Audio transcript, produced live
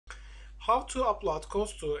How to upload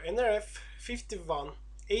codes to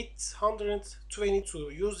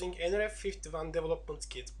NRF51-822 using NRF51 Development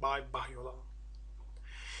Kit by Bahyola.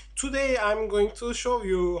 Today I'm going to show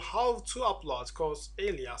you how to upload codes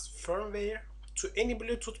alias firmware to any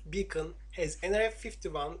Bluetooth beacon has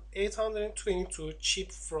NRF51-822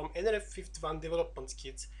 chip from NRF51 Development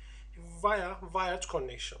Kit via wired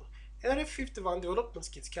connection. NRF51 Development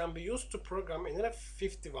Kit can be used to program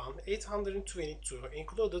NRF51-822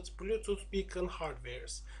 included Bluetooth beacon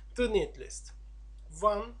hardwares. The need list: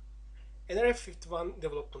 1. NRF51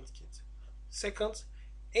 Development Kit. Second,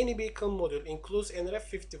 any beacon module includes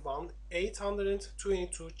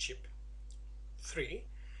NRF51-822 chip. 3.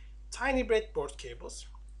 Tiny breadboard cables.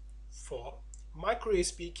 4. Micro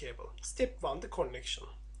USB cable. Step 1. The connection.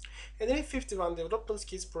 NRF51 Development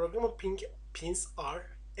Kit's programming pins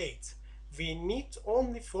are 8. We need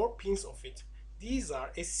only 4 pins of it. These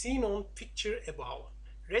are as seen on picture above.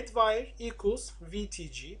 Red wire equals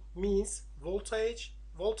VTG, means voltage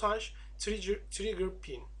trigger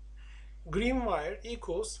pin. Green wire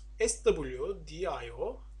equals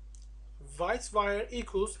SW-DIO. White wire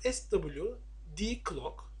equals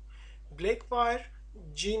SW-D-clock. Black wire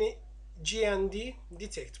GND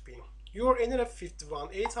detect pin. Your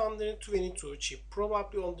NRF51-822 chip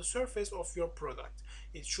probably on the surface of your product.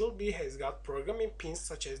 It should be has got programming pins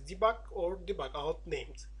such as debug or debug out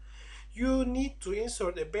named. You need to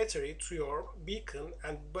insert a battery to your beacon,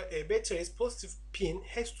 and a battery's positive pin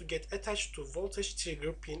has to get attached to voltage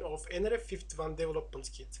trigger pin of NRF51 Development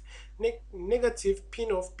Kit. Negative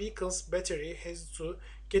pin of beacon's battery has to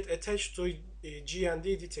get attached to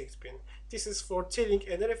GND detect pin. This is for telling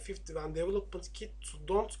NRF51 Development Kit to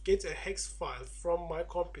don't get a hex file from my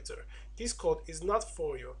computer. This code is not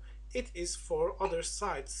for you. It is for other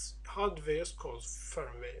sites' hardware called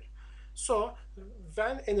firmware. So,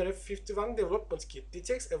 when NRF51 Development Kit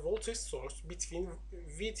detects a voltage source between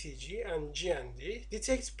VTG and GND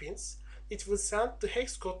detect pins, it will send the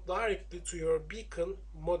hex code directly to your beacon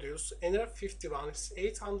module's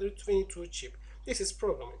NRF51-822 chip. This is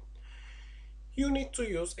programming. You need to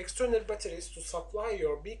use external batteries to supply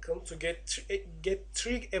your beacon to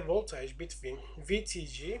trigger a voltage between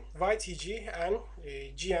VTG, YTG and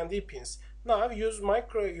GND pins. Now use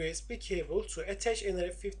micro USB cable to attach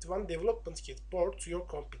NRF51 Development Kit board to your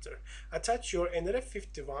computer. Attach your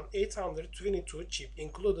NRF51-822 chip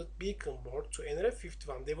included beacon board to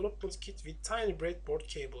NRF51 Development Kit with tiny breadboard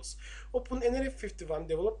cables. Open NRF51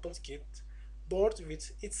 Development Kit board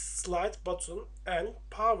with its slide button and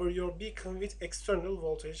power your beacon with external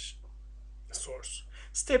voltage source.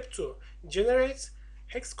 Step 2. Generate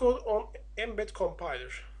hex code on embed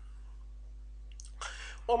compiler.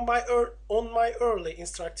 On my early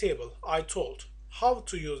instruct table, I told how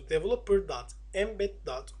to use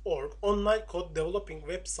developer.embed.org online code developing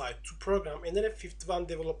website to program NRF51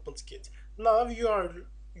 Development Kit. Now you are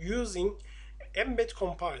using Embed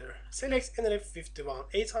compiler. Select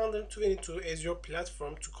NRF51-822 as your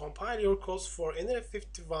platform to compile your codes for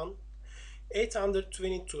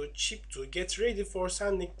NRF51-822 chip to get ready for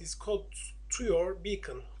sending this code to your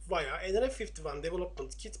beacon via NRF51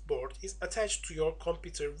 Development Kit board is attached to your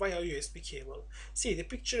computer via USB cable. See the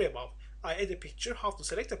picture above. I add a picture how to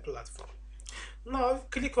select a platform. Now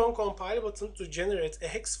click on compile button to generate a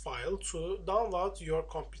hex file to download to your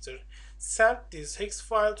computer. Send this hex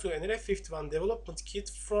file to NRF51 Development Kit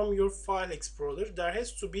from your file explorer. There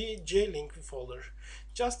has to be JLink folder.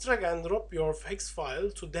 Just drag and drop your hex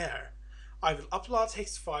file to there. I will upload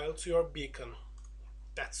hex file to your beacon.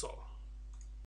 That's all.